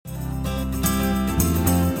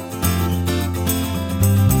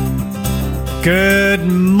Good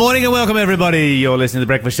morning and welcome, everybody. You're listening to The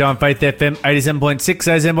Breakfast Show on Faith FM 87.6,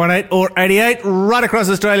 87.8 or 88, right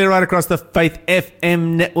across Australia, right across the Faith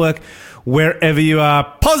FM network, wherever you are.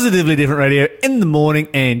 Positively Different Radio in the morning,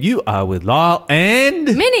 and you are with Lyle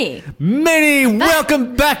and... Minnie,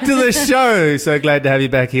 welcome back to the show. So glad to have you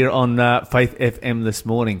back here on Faith FM this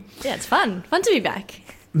morning. Yeah, it's fun. Fun to be back.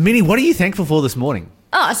 Minnie, what are you thankful for this morning?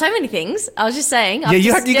 Oh, so many things. I was just saying.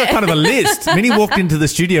 You got kind of a list. Minnie walked into the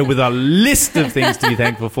studio with a list of things to be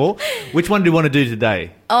thankful for. Which one do you want to do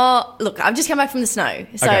today? Oh, look, I've just come back from the snow,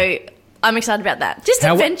 so Okay. I'm excited about that. Just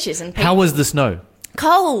adventures and people. How was the snow?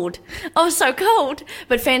 Cold. Oh, so cold,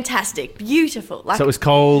 but fantastic, beautiful. So it was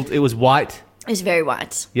cold. It was white. It was very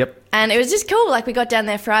white. Yep. And it was just cool. Like, we got down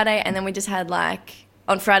there Friday, and then we just had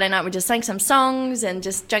on Friday night, we just sang some songs and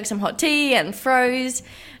just drank some hot tea and froze.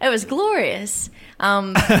 It was glorious.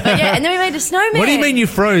 But yeah, and then we made a snowman. What do you mean you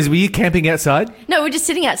froze? Were you camping outside? No, we were just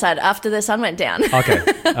sitting outside after the sun went down. Okay,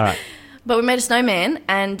 all right. But we made a snowman,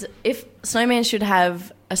 and if snowman should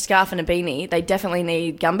have a scarf and a beanie, they definitely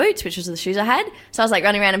need gumboots, which was the shoes I had. So I was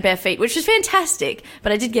running around in bare feet, which was fantastic,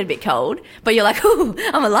 but I did get a bit cold. But you're like, ooh,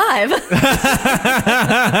 I'm alive.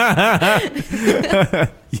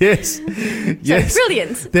 Yes. Yes.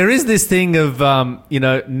 Brilliant. There is this thing of,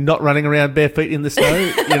 not running around bare feet in the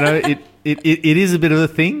snow. It is a bit of a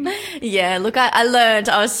thing. Yeah, look, I learned.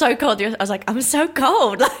 I was so cold. I was like, I'm so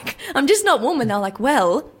cold. I'm just not warm. And they're like,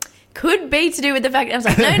 well... could be to do with the fact that I was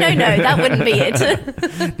like, no, that wouldn't be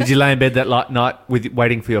it. Did you lay in bed that night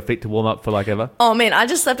waiting for your feet to warm up for ever? Oh man, I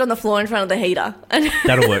just slept on the floor in front of the heater.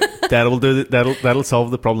 That'll work. That'll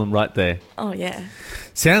solve the problem right there. Oh yeah.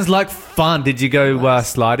 Sounds like fun. Did you go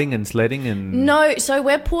sliding and sledding and? No, so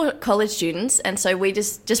we're poor college students, and so we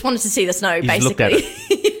just wanted to see the snow. You basically, just looked at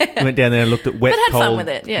it. You went down there and looked at wet, but had cold, fun with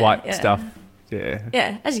it. Yeah, white yeah. stuff. Yeah.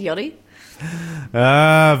 Yeah, as a yachty.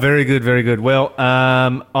 Very good, very good. Well,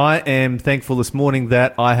 I am thankful this morning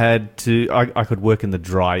that I could work in the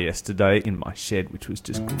dry yesterday in my shed, which was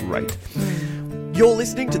just great. You're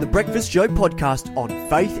listening to the Breakfast Show podcast on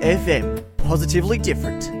Faith FM. Positively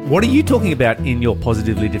different. What are you talking about in your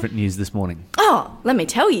positively different news this morning? Oh, let me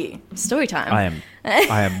tell you. Story time.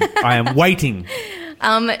 I am waiting.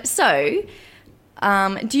 Do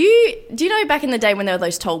you know back in the day when there were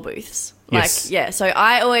those toll booths? Yes. Yeah, so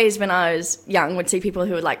I always, when I was young, would see people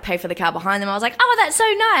who would pay for the car behind them. I was like, oh, that's so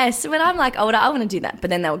nice. When I'm older, I want to do that. But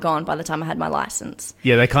then they were gone by the time I had my license.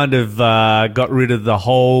 Yeah, they kind of got rid of the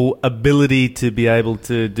whole ability to be able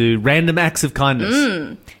to do random acts of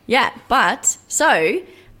kindness. Yeah, but so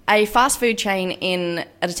a fast food chain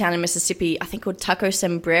at a town in Mississippi, I think called Taco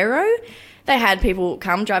Sombrero, they had people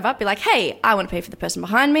drive up, be like, hey, I want to pay for the person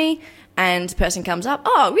behind me. And the person comes up,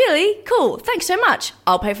 oh, really? Cool, thanks so much.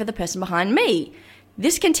 I'll pay for the person behind me.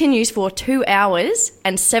 This continues for 2 hours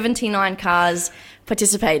and 79 cars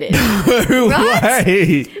participated. No right?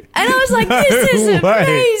 way. And I was like, this is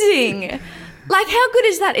amazing. How good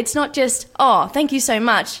is that? It's not just, oh, thank you so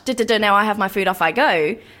much. Now I have my food, off I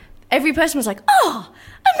go. Every person was like, oh,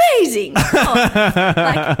 amazing.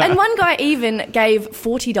 Oh. And one guy even gave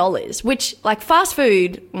 $40, which, fast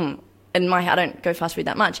food... in my head, I don't go fast food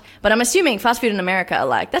that much, but I'm assuming fast food in America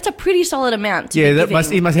are that's a pretty solid amount. He had a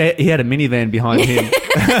minivan behind him.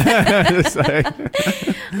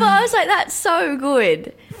 But I was like, that's so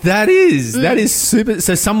good. That is super.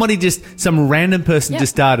 So some random person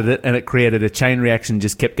just started it, and it created a chain reaction.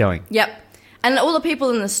 Just kept going. Yep. And all the people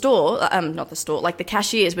in the store, not the store, the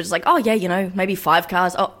cashiers were just like, oh yeah, maybe 5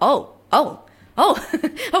 cars. Oh,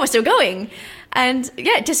 we're still going. And,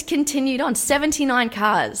 yeah, it just continued on. 79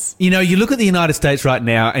 cars. You look at the United States right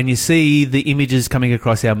now and you see the images coming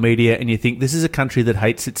across our media and you think this is a country that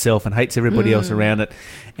hates itself and hates everybody else around it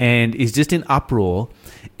and is just in uproar.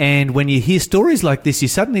 And when you hear stories like this, you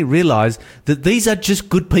suddenly realise that these are just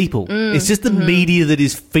good people. It's just the media that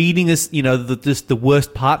is feeding us, just the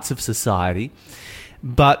worst parts of society.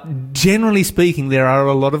 But generally speaking, there are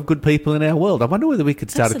a lot of good people in our world. I wonder whether we could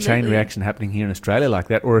start a chain reaction happening here in Australia like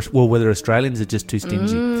that, or whether Australians are just too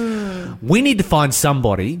stingy. We need to find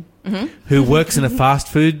somebody who works in a fast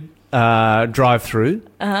food drive-through.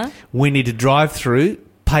 We need to drive through,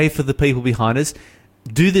 pay for the people behind us,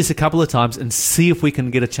 do this a couple of times and see if we can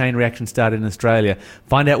get a chain reaction started in Australia.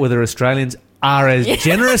 Find out whether Australians are as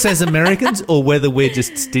generous as Americans or whether we're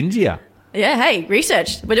just stingier. Yeah, hey,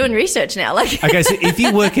 research. We're doing research now. Okay, so if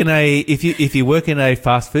you work in a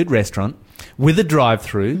fast food restaurant with a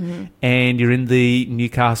drive-through and you're in the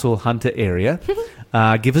Newcastle Hunter area,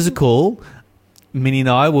 give us a call. Minnie and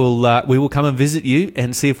I will come and visit you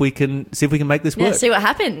and see if we can make this work. Yeah, see what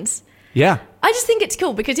happens. Yeah. I just think it's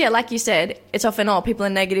cool because, yeah, like you said, it's often, people are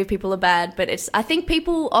negative, people are bad, but I think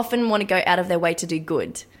people often want to go out of their way to do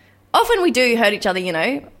good. Often we do hurt each other,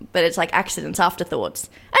 but it's like accidents, afterthoughts.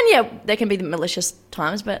 And yeah, there can be the malicious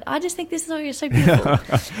times, but I just think this is so beautiful.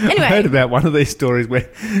 Anyway. I heard about one of these stories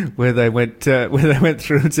where they went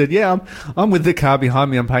through and said, yeah, I'm with the car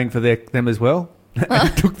behind me, I'm paying for them as well.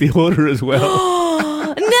 And took the order as well.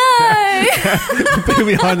 No! The people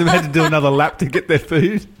behind them had to do another lap to get their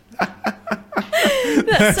food.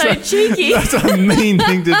 That's so cheeky. That's a mean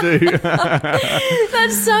thing to do.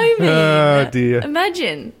 That's so mean. Oh, dear.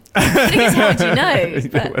 Imagine. I guess how would you know?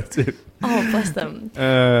 But, That's it. oh, bless them.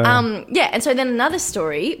 And so then another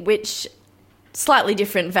story, which slightly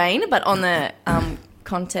different vein, but on the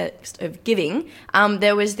context of giving,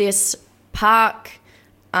 there was this park.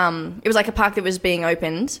 It was like a park that was being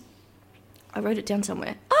opened. I wrote it down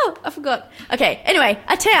somewhere. Oh, I forgot. Okay, anyway,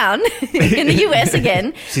 a town in the US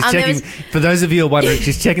again. She's checking, for those of you who are wondering,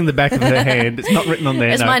 she's checking the back of her hand. It's not written on there.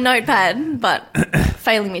 It's my notepad, but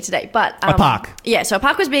failing me today. But a park. Yeah, so a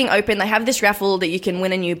park was being opened. They have this raffle that you can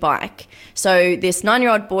win a new bike. So this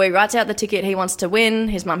 9-year-old boy writes out the ticket he wants to win.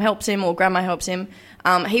 His mum helps him or grandma helps him.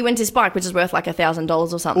 He wins his bike, which is worth like $1,000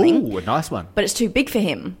 or something. Ooh, a nice one. But it's too big for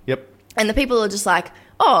him. Yep. And the people are just like,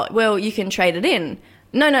 oh, well, you can trade it in.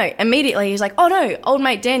 No, immediately he's like, oh no, old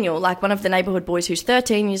mate Daniel, like one of the neighbourhood boys who's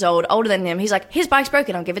 13 years old, older than him, he's like, his bike's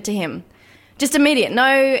broken, I'll give it to him. Just immediate, no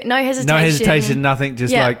hesitation. No hesitation, nothing,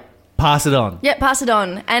 just like pass it on. Yeah, pass it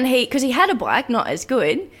on. And because he had a bike, not as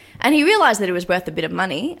good, and he realised that it was worth a bit of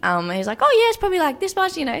money. He's like, oh yeah, it's probably like this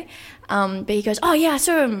much, But he goes, oh yeah, I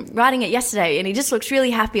saw him riding it yesterday and he just looks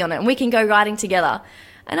really happy on it and we can go riding together.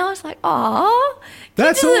 And I was like, oh,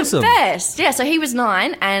 that's awesome. The best. Yeah, so he was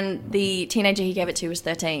 9 and the teenager he gave it to was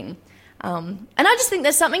 13. And I just think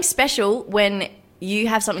there's something special when you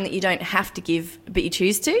have something that you don't have to give, but you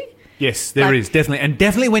choose to. Yes, there is, definitely. And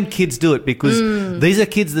definitely when kids do it, because these are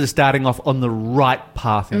kids that are starting off on the right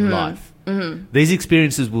path in life. Mm-hmm. These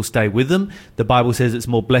experiences will stay with them. The Bible says it's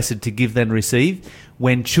more blessed to give than receive.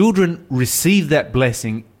 When children receive that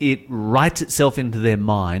blessing, it writes itself into their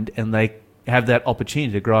mind and they have that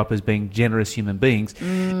opportunity to grow up as being generous human beings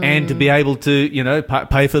and to be able to,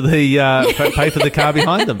 pay for the car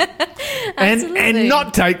behind them. and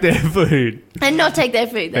not take their food. And not take their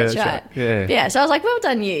food, that's right. Yeah, so I was like, well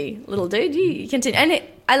done you, little dude. You continue. And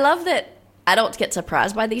I love that adults get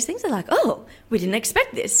surprised by these things. They're like, oh, we didn't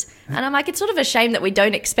expect this. And I'm like, it's sort of a shame that we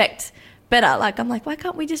don't expect better. Like, I'm like, why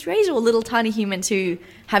can't we just raise all little tiny humans who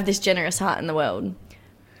have this generous heart in the world?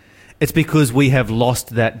 It's because we have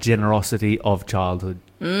lost that generosity of childhood.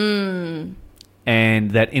 And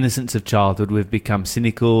that innocence of childhood. We've become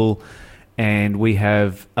cynical and we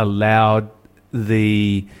have allowed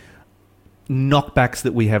the knockbacks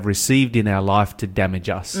that we have received in our life to damage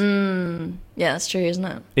us. Yeah, that's true, isn't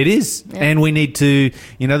it? It is. Yeah. And we need to,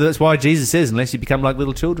 that's why Jesus says, unless you become like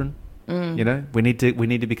little children, we need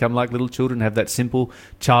to become like little children, have that simple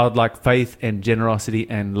childlike faith and generosity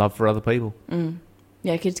and love for other people.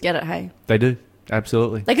 Yeah, kids get it, hey? They do,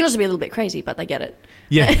 absolutely. They can also be a little bit crazy, but they get it.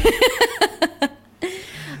 Yeah.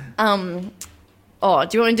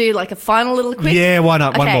 Do you want to do like a final little quick? Yeah, why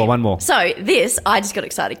not? Okay. One more. So this, I just got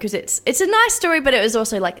excited because it's a nice story, but it was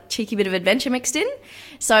also like a cheeky bit of adventure mixed in.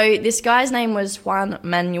 So this guy's name was Juan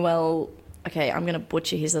Manuel. Okay, I'm going to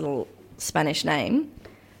butcher his little Spanish name.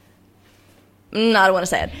 No, I don't want to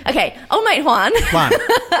say it. Okay, old mate Juan.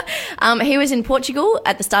 He was in Portugal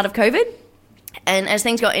at the start of COVID. And as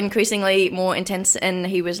things got increasingly more intense and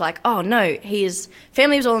he was like, oh no, his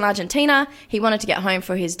family was all in Argentina. He wanted to get home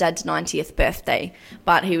for his dad's 90th birthday.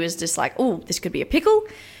 But he was just like, oh, this could be a pickle.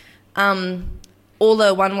 All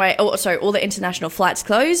the international flights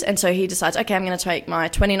close. And so he decides, okay, I'm going to take my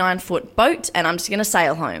 29-foot boat and I'm just going to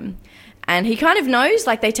sail home. And he kind of knows,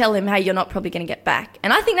 like they tell him, hey, you're not probably going to get back.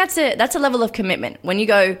 And I think that's a level of commitment. When you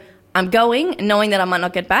go, I'm going, knowing that I might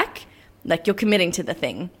not get back, like you're committing to the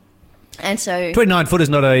thing. And so 29 foot is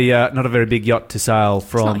not a very big yacht to sail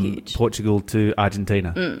from Portugal to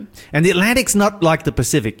Argentina. And the Atlantic's not like the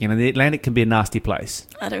Pacific. The Atlantic can be a nasty place.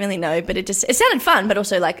 I don't really know, but it sounded fun, but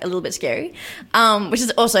also like a little bit scary, which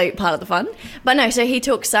is also part of the fun. But no, so he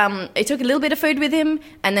took a little bit of food with him,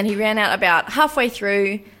 and then he ran out about halfway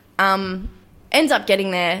through. Ends up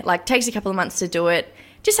getting there, like takes a couple of months to do it.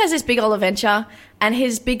 Just has this big old adventure, and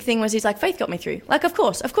his big thing was he's like, faith got me through. Like, of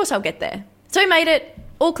course I'll get there. So he made it.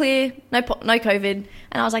 All clear, no COVID.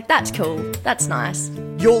 And I was like, that's cool. That's nice.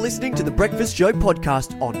 You're listening to the Breakfast Show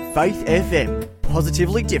podcast on Faith FM.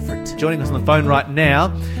 Positively different. Joining us on the phone right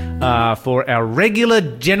now for our regular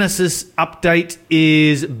Genesis update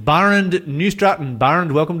is Barend Newstratton.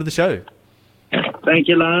 Barend, welcome to the show. Thank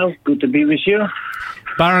you, Lyle. Good to be with you.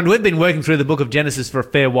 Byron, we've been working through the book of Genesis for a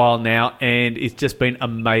fair while now, and it's just been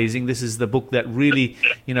amazing. This is the book that really,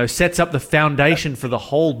 sets up the foundation for the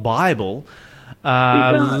whole Bible.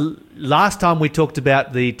 Last time we talked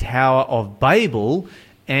about the Tower of Babel,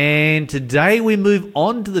 and today we move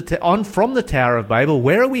on to from the Tower of Babel.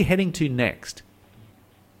 Where are we heading to next?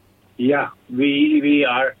 Yeah, we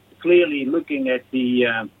are clearly looking at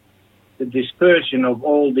the dispersion of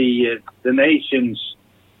all the nations.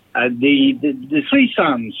 The three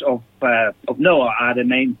sons of Noah are the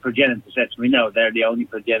main progenitors, as we know. They're the only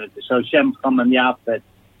progenitors. So Shem, Ham, and Japheth.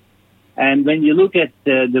 And when you look at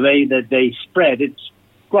the way that they spread, it's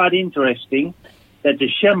quite interesting that the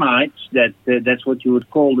Shemites, that's what you would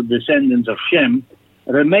call the descendants of Shem,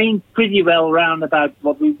 remained pretty well round about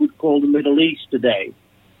what we would call the Middle East today.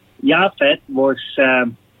 Japheth was,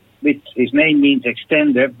 which his name means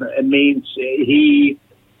extender, means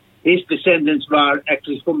his descendants were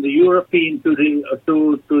actually from the European to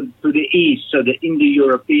the east, so the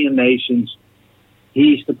Indo-European nations.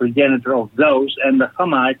 He's the progenitor of those, and the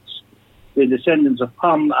Hamites, the descendants of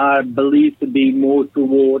Ham, are believed to be more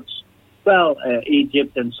towards,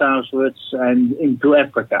 Egypt and southwards and into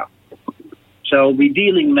Africa. So we're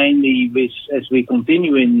dealing mainly with, as we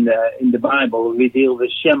continue in the Bible, we deal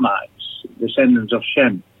with Shemites, descendants of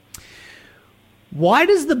Shem. Why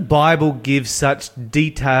does the Bible give such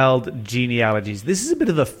detailed genealogies? This is a bit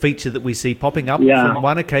of a feature that we see popping up from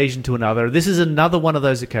one occasion to another. This is another one of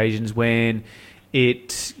those occasions when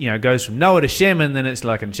it goes from Noah to Shem, and then it's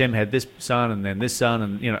like, and Shem had this son and then this son,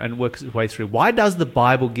 and and works its way through. Why does the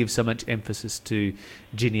Bible give so much emphasis to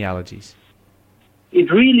genealogies?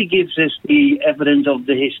 It really gives us the evidence of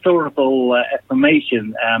the historical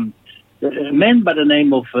affirmation. A man by the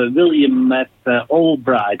name of William F.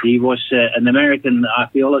 Albright, he was an American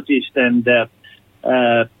archaeologist, and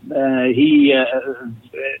he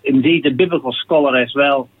indeed a biblical scholar as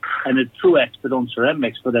well, and a true expert on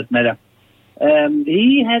ceramics for that matter.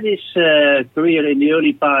 He had his career in the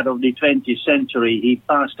early part of the 20th century. He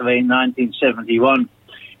passed away in 1971.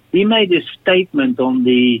 He made a statement on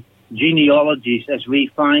the genealogies as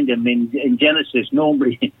we find them in Genesis.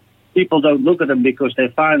 Normally, people don't look at them because they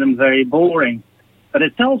find them very boring. But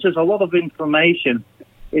it tells us a lot of information.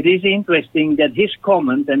 It is interesting that his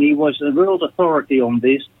comment, and he was a world authority on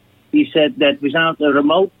this, he said that without a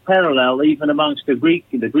remote parallel, even amongst the Greek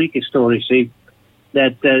historici,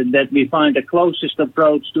 that we find the closest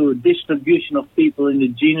approach to a distribution of people in the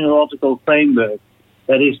genealogical framework.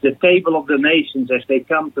 That is the table of the nations as they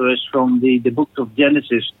come to us from the books of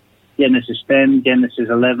Genesis 10, Genesis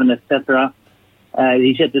 11, etc.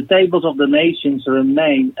 He said the tables of the nations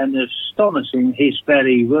remain an astonishing, his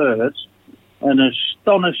very words, an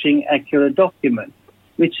astonishing accurate document,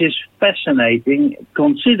 which is fascinating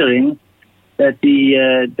considering that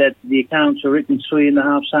the accounts were written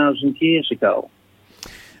 3,500 years ago.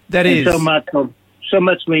 That is so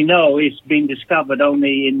much we know is being discovered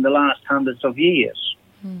only in the last hundreds of years.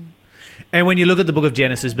 And when you look at the book of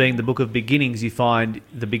Genesis being the book of beginnings, you find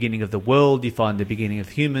the beginning of the world, you find the beginning of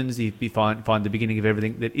humans, you find the beginning of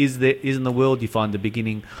everything that is in the world, you find the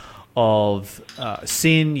beginning of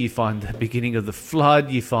sin, you find the beginning of the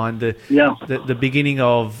flood, you find the beginning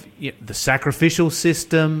of the sacrificial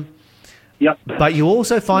system. Yep. But you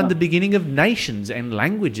also find the beginning of nations and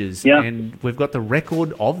languages, and we've got the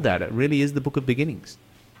record of that. It really is the book of beginnings.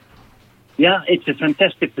 Yeah, it's a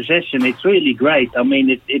fantastic possession. It's really great. I mean,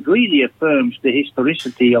 it really affirms the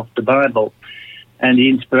historicity of the Bible and the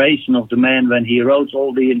inspiration of the man when he wrote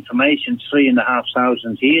all the information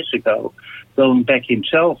 3,500 years ago, going back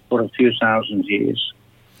himself for a few thousand years.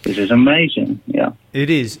 This is amazing, yeah. It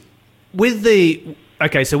is.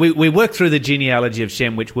 So we work through the genealogy of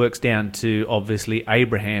Shem, which works down to, obviously,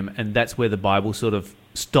 Abraham, and that's where the Bible sort of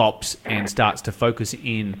stops and starts to focus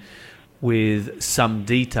in with some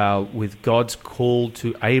detail with God's call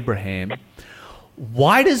to Abraham.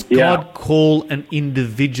 Why does God call an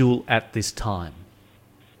individual at this time?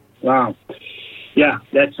 Wow. Yeah,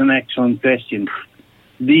 that's an excellent question.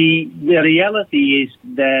 The reality is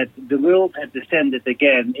that the world had descended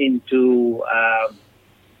again into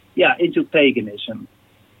paganism.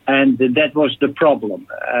 And that was the problem.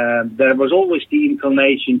 There was always the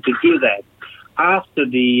inclination to do that. After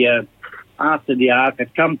the ark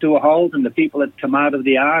had come to a halt and the people had come out of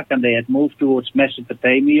the ark and they had moved towards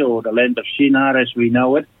Mesopotamia or the land of Shinar as we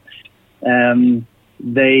know it,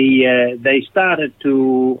 they started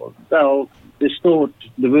to distort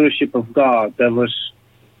the worship of God. There was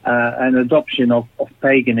an adoption of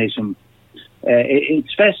paganism.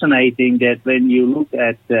 It's fascinating that when you look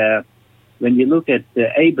at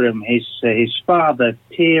Abram, his father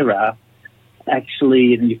Terah,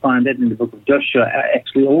 actually, and you find that in the book of Joshua,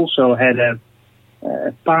 actually also had a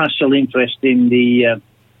partial interest in the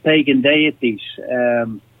pagan deities.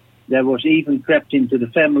 There was even crept into the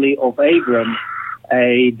family of Abram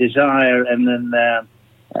a desire and an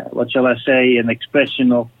an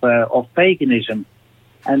expression of paganism.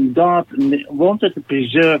 And God wanted to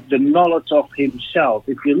preserve the knowledge of Himself.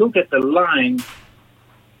 If you look at the line,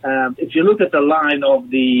 of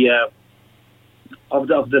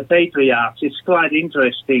the patriarchs, it's quite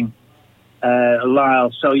interesting,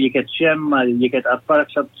 Lyle. So you get Shem, you get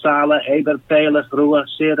Arpachshad, Salah, Eber, Peleg, Ruach,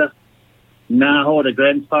 Serach, Nahor, the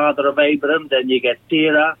grandfather of Abram. Then you get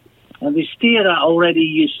Terah, and with Terah already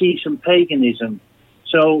you see some paganism.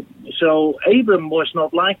 So Abram was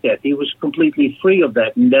not like that. He was completely free of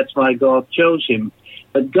that, and that's why God chose him.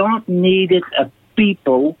 But God needed a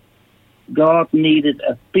people. God needed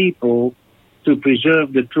a people to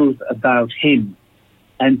preserve the truth about Him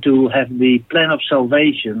and to have the plan of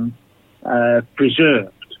salvation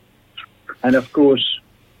preserved. And of course,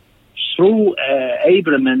 through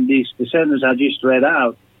Abram and these descendants I just read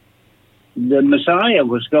out, the Messiah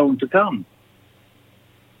was going to come.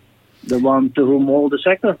 The one to whom all the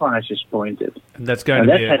sacrifices pointed. And that's going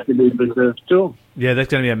to be had to be preserved too. Yeah, that's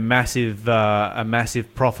going to be a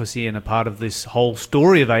massive prophecy and a part of this whole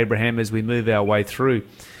story of Abraham as we move our way through.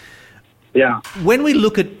 Yeah. When we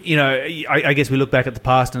look at, I guess we look back at the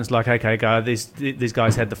past and it's like, okay, God, these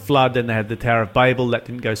guys had the flood, then they had the Tower of Babel. That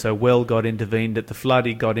didn't go so well. God intervened at the flood.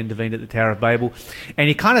 God intervened at the Tower of Babel. And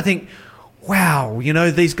you kind of think, wow,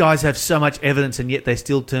 these guys have so much evidence and yet they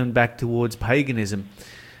still turn back towards paganism.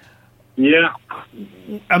 Yeah.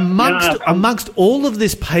 Amongst all of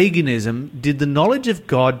this paganism, did the knowledge of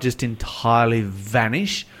God just entirely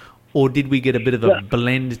vanish, or did we get a bit of a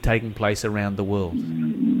blend taking place around the world?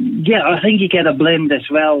 Yeah, I think you get a blend as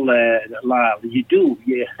well, Lyle. You do.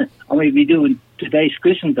 Yeah. I mean, we do in today's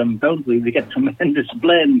Christendom, don't we? We get tremendous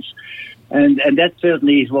blends. And that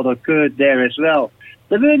certainly is what occurred there as well.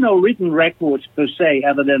 There were no written records per se,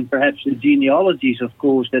 other than perhaps the genealogies, of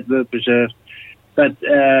course, that were preserved. But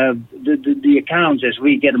the accounts, as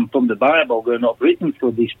we get them from the Bible, were not written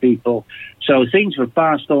for these people. So things were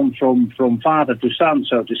passed on from father to son,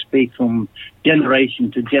 so to speak, from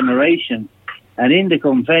generation to generation. And in the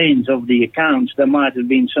conveyance of the accounts, there might have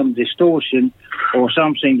been some distortion or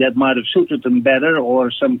something that might have suited them better,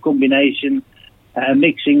 or some combination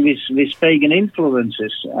mixing with pagan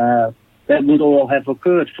influences. That would all have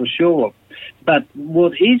occurred for sure. But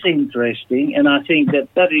what is interesting, and I think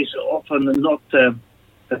that is often not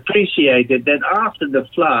appreciated, that after the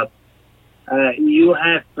flood, you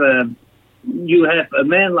have a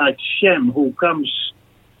man like Shem who comes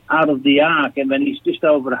out of the ark, and when he's just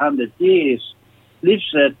over 100 years,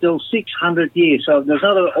 lives till 600 years. So there's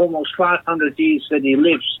another almost 500 years that he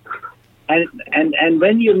lives. And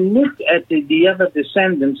when you look at the other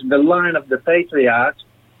descendants, the line of the patriarchs,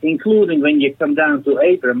 including when you come down to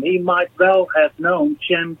Abram, he might well have known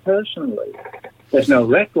Shem personally. There's no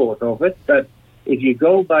record of it, but if you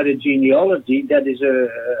go by the genealogy, that is a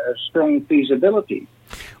strong feasibility.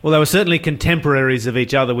 Well, they were certainly contemporaries of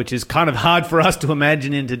each other, which is kind of hard for us to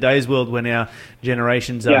imagine in today's world when our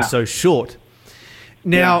generations are so short.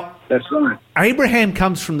 Now, that's right. Abraham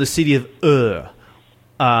comes from the city of Ur.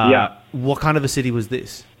 What kind of a city was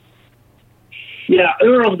this? Yeah,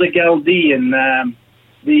 Ur of the Chaldean.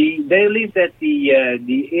 They lived at the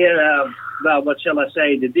era,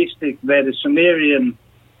 the district where the Sumerian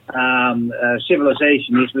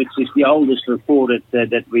civilization is, which is the oldest recorded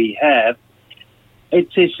that we have. It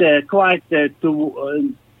is quite very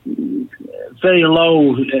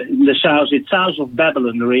low in the south. It's south of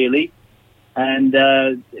Babylon, really. And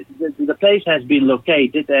the place has been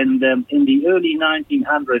located, and in the early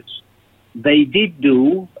 1900s, they did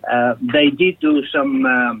do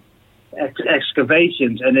some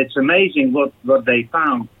excavations, and it's amazing what they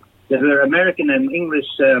found. There were American and English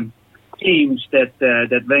teams that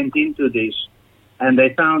went into this, and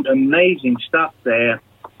they found amazing stuff there.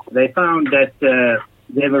 They found that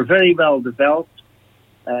they were very well developed.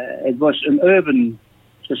 It was an urban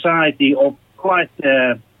society of quite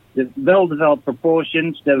well-developed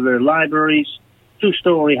proportions. There were libraries,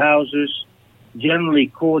 two-story houses, generally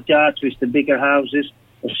courtyards with the bigger houses,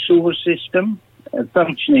 a sewer system, a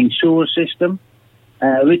functioning sewer system,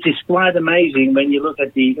 which is quite amazing when you look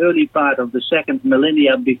at the early part of the second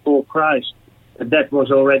millennia before Christ. That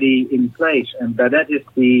was already in place, and that is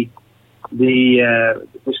the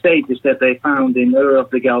status that they found in Ur of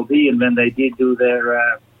the Chaldean when they did do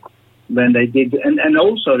their and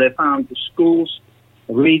also they found the schools,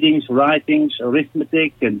 readings, writings,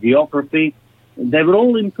 arithmetic, and geography. They were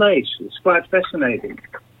all in place. It's quite fascinating.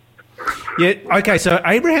 Yeah, okay, so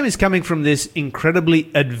Abraham is coming from this incredibly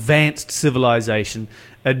advanced civilization,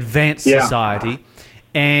 advanced society,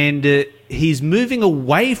 and he's moving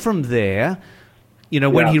away from there. You know,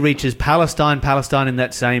 when he reaches Palestine in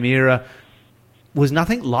that same era was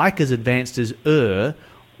nothing like as advanced as Ur.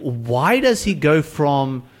 Why does he go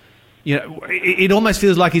from... You know, it almost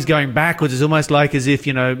feels like he's going backwards. It's almost like as if,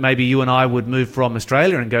 you know, maybe you and I would move from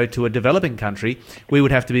Australia and go to a developing country. We would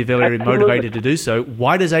have to be very motivated to do so.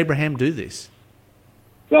 Why does Abraham do this?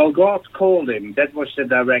 Well, God called him. That was the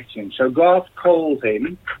direction. So God called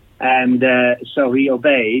him, and so he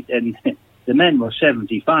obeyed. And the man was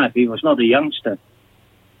 75. He was not a youngster.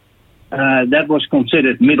 That was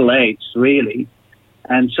considered middle-aged, really.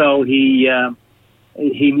 And so he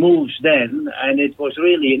moves then, and it was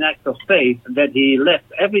really an act of faith that he left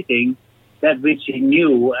everything that which he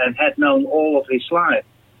knew and had known all of his life.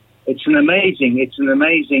 It's an amazing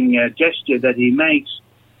gesture that he makes.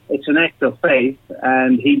 It's an act of faith,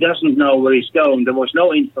 and he doesn't know where he's going. There was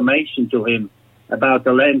no information to him about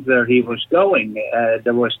the land where he was going.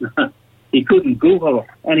 He couldn't Google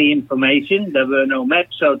any information. There were no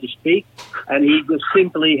maps, so to speak, and he just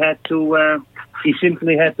simply had to. He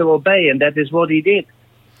simply had to obey, and that is what he did.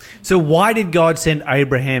 So why did God send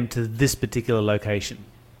Abraham to this particular location?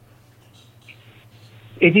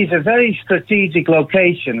 It is a very strategic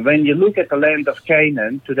location. When you look at the land of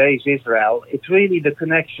Canaan, today's Israel, it's really the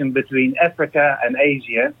connection between Africa and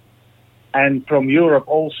Asia, and from Europe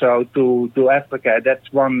also to Africa.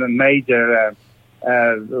 That's one of the major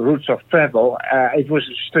routes of travel. It was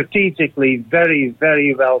strategically very,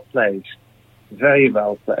 very well placed. Very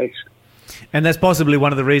well placed. And that's possibly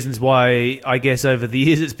one of the reasons why, I guess, over the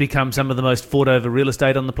years it's become some of the most fought over real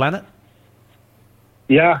estate on the planet?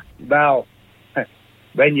 Yeah, well,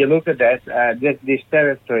 when you look at that, this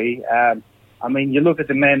territory, I mean, you look at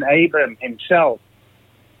the man Abraham himself.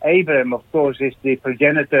 Abraham, of course, is the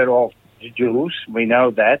progenitor of the Jews, we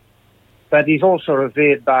know that. But he's also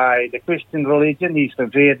revered by the Christian religion, he's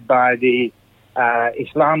revered by the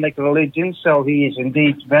Islamic religion, so he is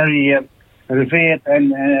indeed very... revered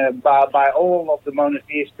and by all of the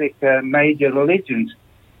monotheistic major religions,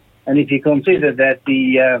 and if you consider that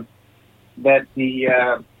the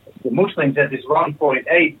Muslims, that is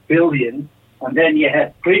 1.8 billion, and then you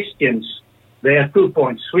have Christians, they are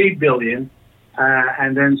 2.3 billion,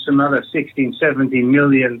 and then some other 16, 17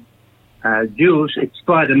 million Jews. It's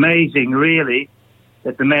quite amazing, really,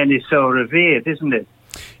 that the man is so revered, isn't it?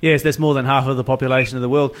 Yes, that's more than half of the population of the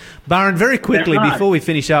world. Baron, very quickly, before we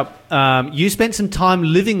finish up, you spent some time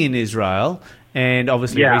living in Israel and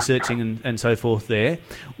obviously researching and so forth there.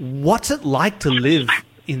 What's it like to live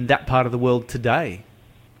in that part of the world today?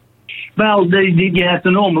 Well, you have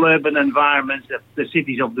the normal urban environments, the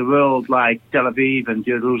cities of the world like Tel Aviv and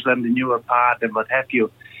Jerusalem, the newer part and what have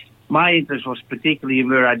you. My interest was particularly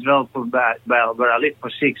where I dwelt where I lived for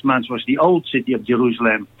 6 months was the old city of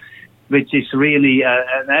Jerusalem, which is really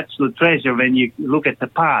an absolute treasure when you look at the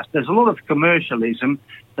past. There's a lot of commercialism,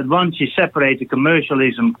 but once you separate the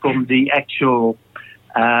commercialism from the actual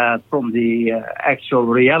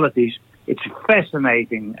realities, it's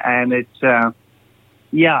fascinating, and it's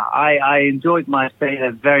I enjoyed my stay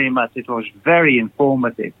there very much. It was very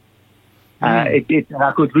informative. I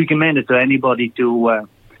could recommend it to anybody to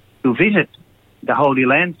visit the Holy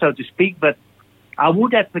Land, so to speak, but I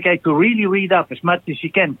would advocate to really read up as much as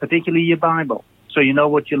you can, particularly your Bible, so you know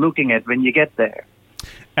what you're looking at when you get there.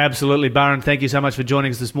 Absolutely. Baron, thank you so much for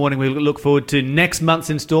joining us this morning. We look forward to next month's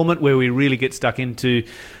instalment where we really get stuck into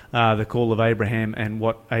the call of Abraham and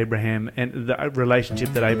what Abraham and the relationship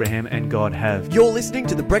that Abraham and God have. You're listening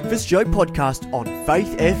to the Breakfast Show podcast on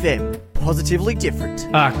Faith FM. Positively different.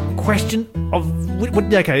 Question of...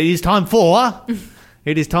 Okay, it is time for...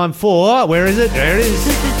 It is time for... Where is it? There it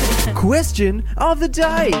is. Question of the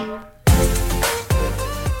day.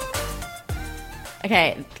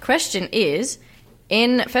 Okay, the question is,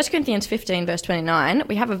 in 1 Corinthians 15, verse 29,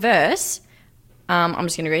 we have a verse. I'm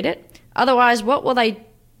just going to read it. Otherwise, what will they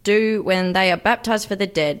do when they are baptized for the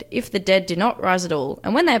dead, if the dead do not rise at all,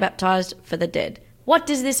 and when they are baptized for the dead? What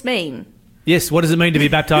does this mean? Yes, what does it mean to be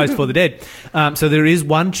baptized for the dead? So there is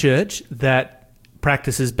one church that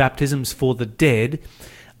practices baptisms for the dead,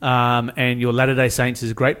 and your Latter-day Saints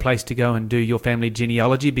is a great place to go and do your family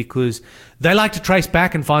genealogy, because they like to trace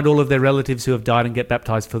back and find all of their relatives who have died and get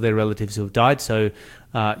baptized for their relatives who have died. So,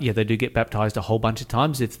 they do get baptized a whole bunch of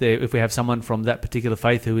times. If we have someone from that particular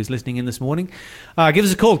faith who is listening in this morning, give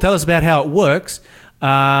us a call. Tell us about how it works.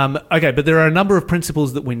 But there are a number of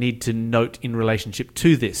principles that we need to note in relationship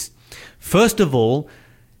to this. First of all,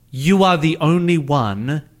 you are the only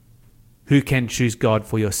one who can choose God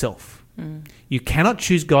for yourself. You cannot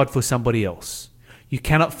choose God for somebody else. You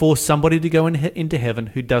cannot force somebody to go into heaven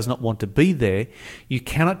who does not want to be there. You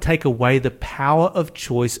cannot take away the power of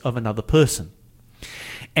choice of another person.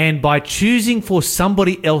 And by choosing for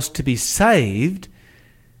somebody else to be saved,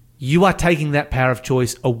 you are taking that power of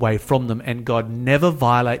choice away from them, and God never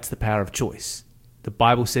violates the power of choice. The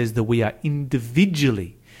Bible says that we are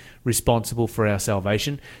individually responsible for our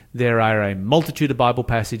salvation. There are a multitude of Bible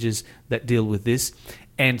passages that deal with this.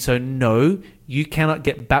 And so, no, you cannot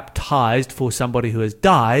get baptized for somebody who has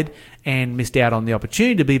died and missed out on the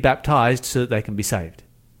opportunity to be baptized so that they can be saved.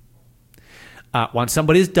 Once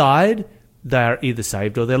somebody has died, they are either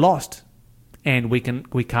saved or they're lost. And we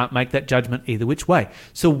can't make that judgment either which way.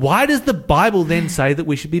 So why does the Bible then say that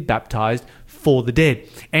we should be baptized for the dead?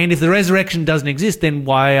 And if the resurrection doesn't exist, then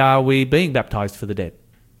why are we being baptized for the dead?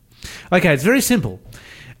 Okay, it's very simple.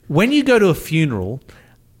 When you go to a funeral,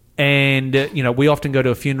 and we often go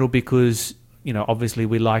to a funeral because obviously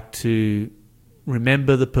we like to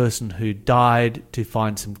remember the person who died, to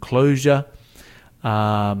find some closure,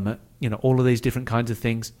 all of these different kinds of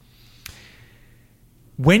things.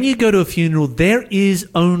 When you go to a funeral, there is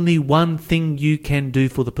only one thing you can do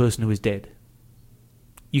for the person who is dead.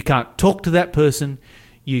 You can't talk to that person.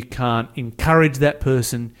 You can't encourage that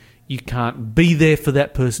person. You can't be there for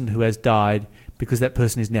that person who has died, because that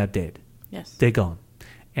person is now dead. Yes. They're gone.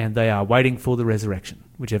 And they are waiting for the resurrection,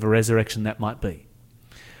 whichever resurrection that might be.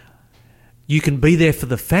 You can be there for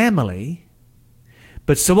the family,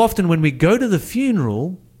 but so often when we go to the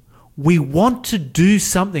funeral, we want to do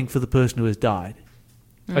something for the person who has died.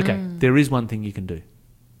 Okay, there is one thing you can do,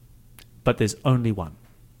 but there's only one.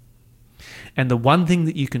 And the one thing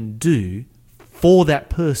that you can do for that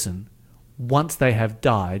person once they have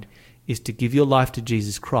died is to give your life to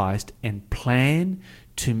Jesus Christ and plan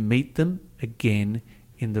to meet them again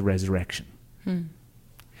in the resurrection.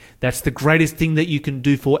 That's the greatest thing that you can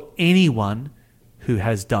do for anyone who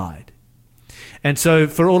has died. And so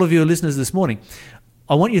for all of your listeners this morning,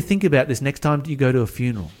 I want you to think about this next time you go to a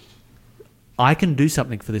funeral. I can do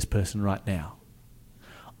something for this person right now.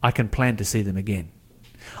 I can plan to see them again.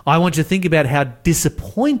 I want you to think about how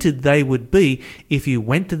disappointed they would be if you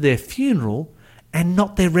went to their funeral and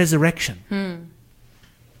not their resurrection.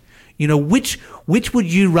 Which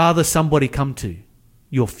would you rather somebody come to?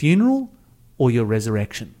 Your funeral or your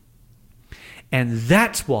resurrection? And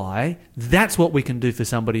that's what we can do for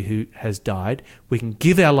somebody who has died. We can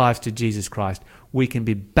give our lives to Jesus Christ. We can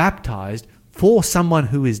be baptized for someone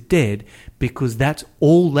who is dead, because that's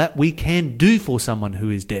all that we can do for someone who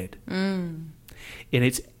is dead. And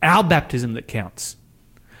it's our baptism that counts,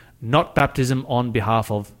 not baptism on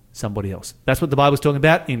behalf of somebody else. That's what the Bible's talking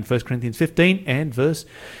about in 1 Corinthians 15 and verse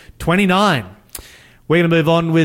 29. We're going to move on with